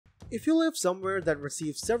If you live somewhere that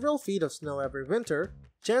receives several feet of snow every winter,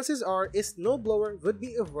 chances are a snowblower would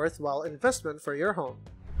be a worthwhile investment for your home.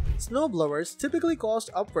 Snowblowers typically cost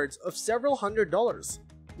upwards of several $100s,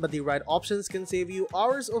 but the right options can save you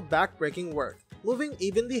hours of backbreaking work, moving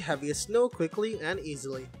even the heaviest snow quickly and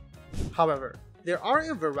easily. However, there are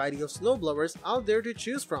a variety of snowblowers out there to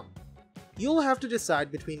choose from. You'll have to decide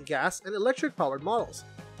between gas and electric powered models,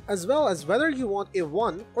 as well as whether you want a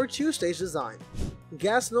 1 or 2 stage design.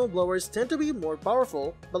 Gas snowblowers tend to be more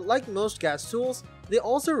powerful, but like most gas tools, they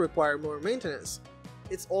also require more maintenance.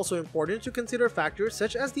 It's also important to consider factors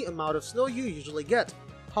such as the amount of snow you usually get,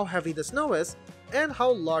 how heavy the snow is, and how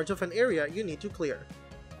large of an area you need to clear.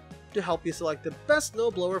 To help you select the best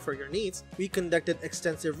snowblower for your needs, we conducted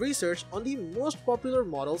extensive research on the most popular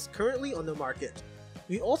models currently on the market.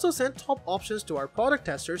 We also sent top options to our product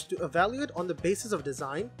testers to evaluate on the basis of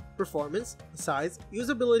design, performance, size,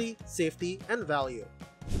 usability, safety, and value.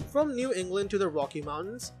 From New England to the Rocky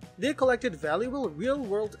Mountains, they collected valuable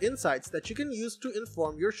real-world insights that you can use to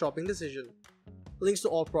inform your shopping decision. Links to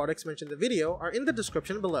all products mentioned in the video are in the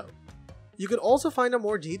description below. You could also find a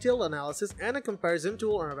more detailed analysis and a comparison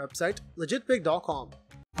tool on our website, legitpig.com.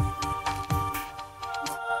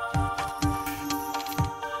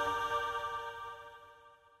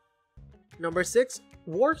 Number 6.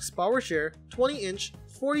 Worx PowerShare 20-inch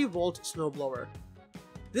 40-volt snowblower.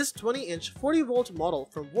 This 20-inch 40-volt model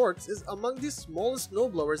from Worx is among the smallest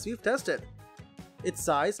snowblowers we've tested. Its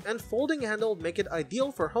size and folding handle make it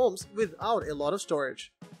ideal for homes without a lot of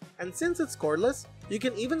storage. And since it's cordless, you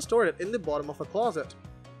can even store it in the bottom of a closet.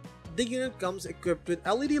 The unit comes equipped with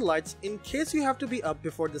LED lights in case you have to be up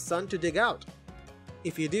before the sun to dig out.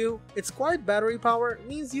 If you do, its quiet battery power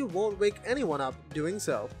means you won't wake anyone up doing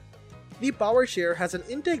so. The PowerShare has an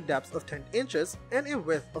intake depth of 10 inches and a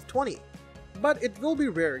width of 20, but it will be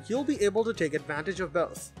rare you'll be able to take advantage of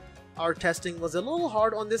both. Our testing was a little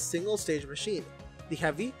hard on this single-stage machine. The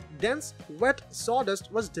heavy, dense, wet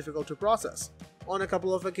sawdust was difficult to process. On a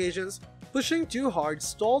couple of occasions, pushing too hard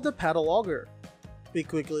stalled the paddle auger. We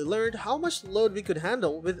quickly learned how much load we could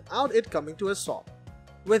handle without it coming to a stop.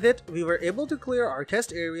 With it, we were able to clear our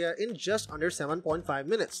test area in just under 7.5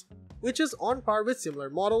 minutes, which is on par with similar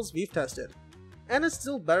models we've tested, and it's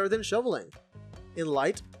still better than shoveling. In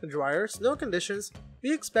light, drier snow conditions,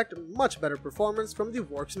 we expect much better performance from the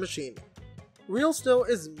Worx machine. Real snow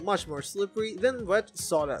is much more slippery than wet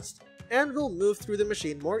sawdust, and will move through the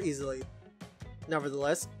machine more easily.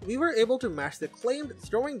 Nevertheless, we were able to match the claimed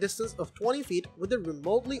throwing distance of 20 feet with a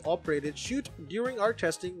remotely operated chute during our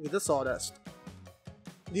testing with the sawdust.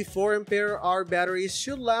 The 4Ah batteries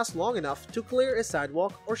should last long enough to clear a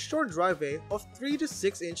sidewalk or short driveway of 3 to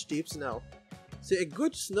 6 inch deep snow. So a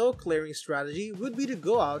good snow clearing strategy would be to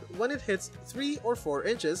go out when it hits 3 or 4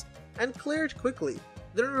 inches and clear it quickly,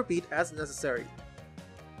 then repeat as necessary.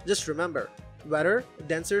 Just remember, wetter,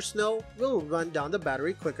 denser snow will run down the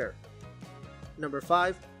battery quicker. Number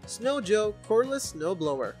 5. Snow Joe Cordless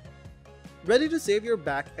Snowblower. Ready to save your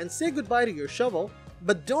back and say goodbye to your shovel,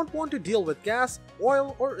 but don't want to deal with gas,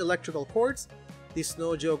 oil, or electrical cords? The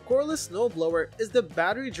Snow Joe Cordless Snowblower is the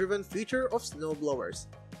battery-driven feature of snowblowers.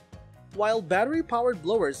 While battery-powered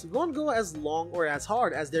blowers won't go as long or as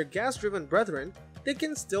hard as their gas-driven brethren, they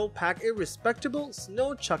can still pack a respectable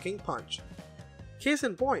snow-chucking punch. Case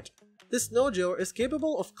in point, the Snow Joe is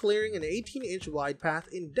capable of clearing an 18-inch wide path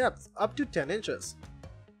in depth up to 10 inches.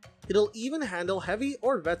 It'll even handle heavy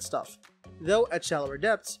or wet stuff, though at shallower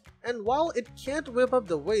depths, and while it can't whip up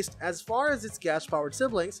the waste as far as its gas-powered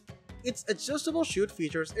siblings, its adjustable chute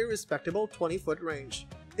features a respectable 20-foot range.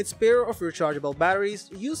 Its pair of rechargeable batteries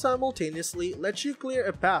used simultaneously lets you clear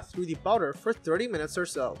a path through the powder for 30 minutes or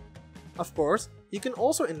so. Of course, you can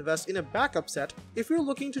also invest in a backup set if you're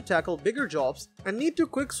looking to tackle bigger jobs and need to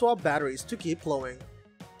quick swap batteries to keep flowing.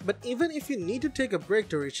 But even if you need to take a break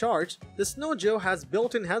to recharge, the Snow Joe has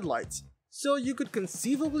built-in headlights, so you could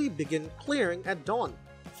conceivably begin clearing at dawn,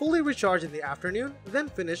 fully recharge in the afternoon, then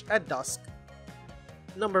finish at dusk.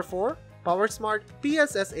 Number 4. PowerSmart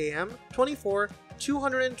PSSAM24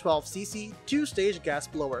 212cc 2-stage gas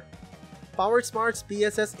blower. PowerSmart's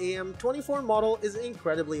PSSAM24 model is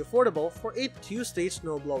incredibly affordable for a 2-stage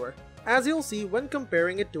snowblower, as you'll see when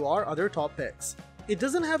comparing it to our other top picks. It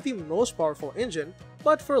doesn't have the most powerful engine,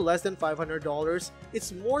 but for less than $500,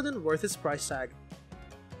 it's more than worth its price tag.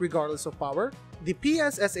 Regardless of power, the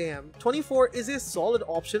PSSAM24 is a solid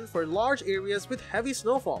option for large areas with heavy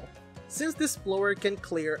snowfall, since this blower can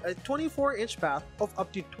clear a 24-inch path of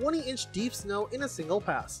up to 20-inch deep snow in a single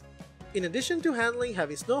pass. In addition to handling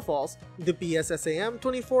heavy snowfalls, the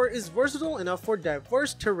PSSAM24 is versatile enough for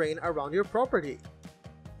diverse terrain around your property.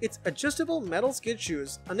 Its adjustable metal skid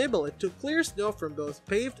shoes enable it to clear snow from both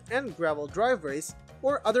paved and gravel driveways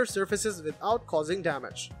or other surfaces without causing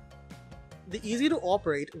damage. The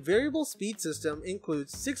easy-to-operate variable speed system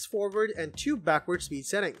includes 6 forward and 2 backward speed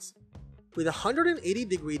settings. With a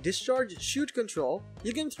 180-degree discharge chute control,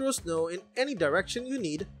 you can throw snow in any direction you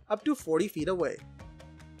need up to 40 feet away.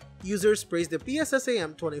 Users praise the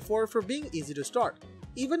PSSAM24 for being easy to start,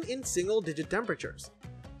 even in single-digit temperatures.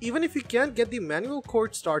 Even if you can't get the manual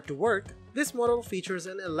cord start to work, this model features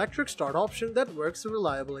an electric start option that works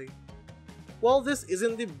reliably. While this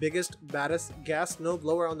isn't the biggest, baddest gas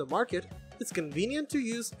snowblower on the market, it's convenient to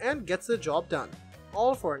use and gets the job done,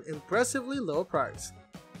 all for an impressively low price.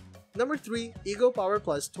 Number 3. Ego Power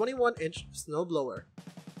Plus 21-inch Snowblower.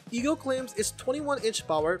 Ego claims its 21-inch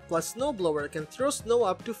power plus snowblower can throw snow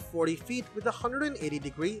up to 40 feet with a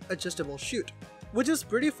 180-degree adjustable chute, which is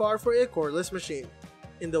pretty far for a cordless machine.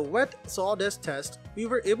 In the wet sawdust test, we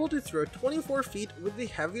were able to throw 24 feet with the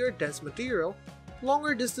heavier dense material.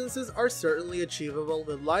 Longer distances are certainly achievable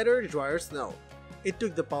with lighter, drier snow. It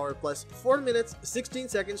took the Power Plus 4 minutes 16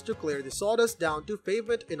 seconds to clear the sawdust down to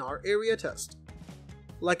pavement in our area test.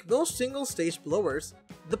 Like most single-stage blowers,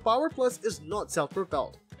 the Power Plus is not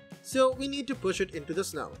self-propelled, so we need to push it into the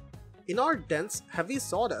snow. In our dense, heavy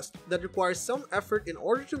sawdust that requires some effort in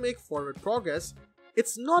order to make forward progress,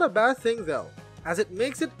 it's not a bad thing though, as it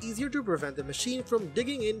makes it easier to prevent the machine from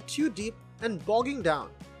digging in too deep and bogging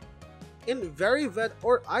down. In very wet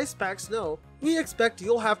or ice-packed snow, we expect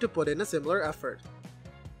you'll have to put in a similar effort.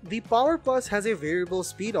 The Power Plus has a variable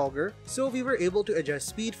speed auger, so we were able to adjust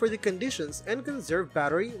speed for the conditions and conserve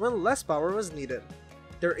battery when less power was needed.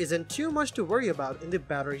 There isn't too much to worry about in the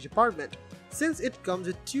battery department, since it comes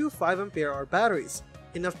with 2 5Ah batteries,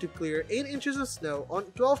 enough to clear 8 inches of snow on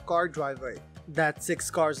 12-car driveway. That's 6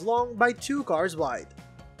 cars long by 2 cars wide.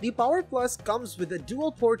 The Power Plus comes with a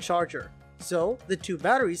dual-port charger, so the 2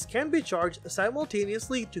 batteries can be charged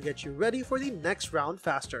simultaneously to get you ready for the next round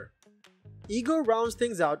faster. Ego rounds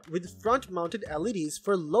things out with front-mounted LEDs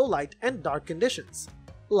for low light and dark conditions,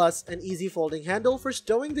 plus an easy folding handle for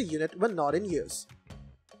stowing the unit when not in use.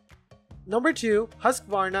 Number 2.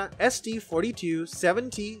 Husqvarna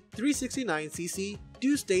ST427T 369cc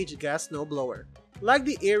 2-stage gas snowblower. Like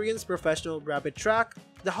the Arian's professional rapid track,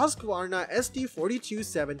 the Husqvarna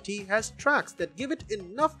ST427T has tracks that give it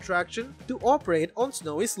enough traction to operate on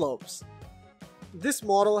snowy slopes. This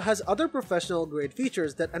model has other professional-grade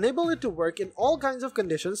features that enable it to work in all kinds of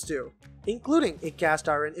conditions too, including a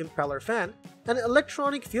cast-iron impeller fan, an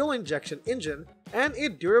electronic fuel injection engine, and a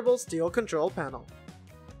durable steel control panel.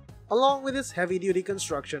 Along with its heavy-duty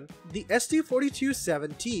construction, the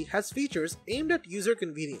ST427T has features aimed at user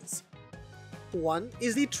convenience. One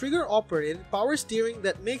is the trigger-operated power steering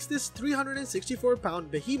that makes this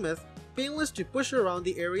 364-pound behemoth painless to push around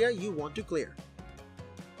the area you want to clear.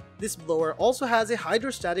 This blower also has a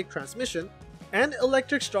hydrostatic transmission and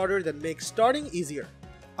electric starter that makes starting easier.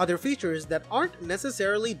 Other features that aren't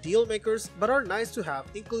necessarily deal makers but are nice to have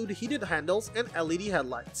include heated handles and LED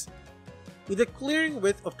headlights. With a clearing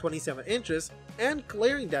width of 27 inches and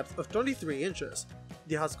clearing depth of 23 inches,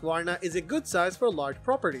 the Husqvarna is a good size for large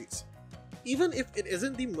properties. Even if it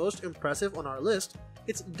isn't the most impressive on our list,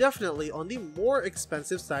 it's definitely on the more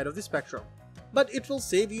expensive side of the spectrum. But it will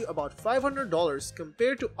save you about $500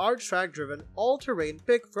 compared to our track-driven all-terrain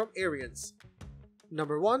pick from Arians.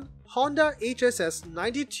 Number 1. Honda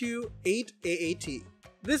HSS92-8AAT.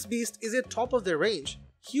 This beast is a top-of-the-range,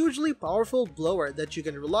 hugely powerful blower that you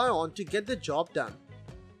can rely on to get the job done.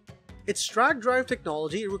 Its track drive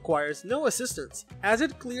technology requires no assistance, as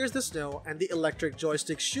it clears the snow, and the electric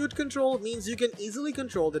joystick chute control means you can easily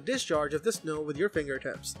control the discharge of the snow with your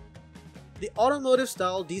fingertips. The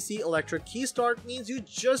automotive-style DC electric key start means you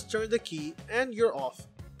just turn the key and you're off.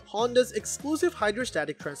 Honda's exclusive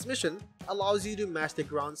hydrostatic transmission allows you to match the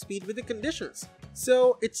ground speed with the conditions,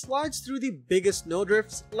 so it slides through the biggest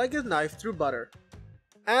snowdrifts like a knife through butter.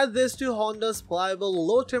 Add this to Honda's pliable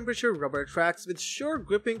low-temperature rubber tracks with sure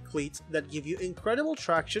gripping cleats that give you incredible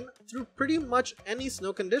traction through pretty much any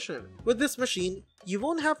snow condition. With this machine, you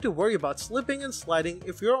won't have to worry about slipping and sliding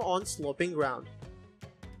if you're on sloping ground.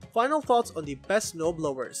 Final thoughts on the best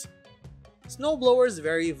snowblowers. Snowblowers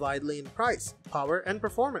vary widely in price, power, and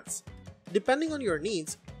performance. Depending on your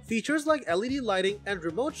needs, features like LED lighting and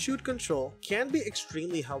remote chute control can be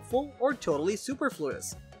extremely helpful or totally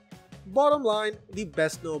superfluous. Bottom line, the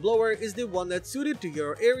best snowblower is the one that's suited to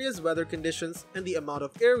your area's weather conditions and the amount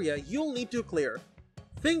of area you'll need to clear.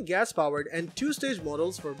 Think gas-powered and 2-stage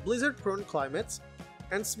models for blizzard-prone climates,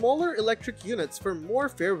 and smaller electric units for more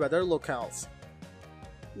fair weather locales.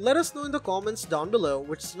 Let us know in the comments down below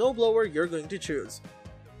which snowblower you're going to choose.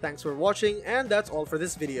 Thanks for watching, and that's all for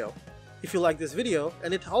this video. If you like this video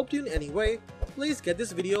and it helped you in any way, please get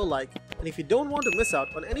this video a like, and if you don't want to miss out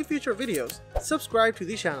on any future videos, subscribe to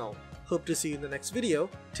the channel. Hope to see you in the next video.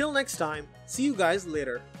 Till next time, see you guys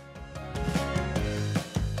later.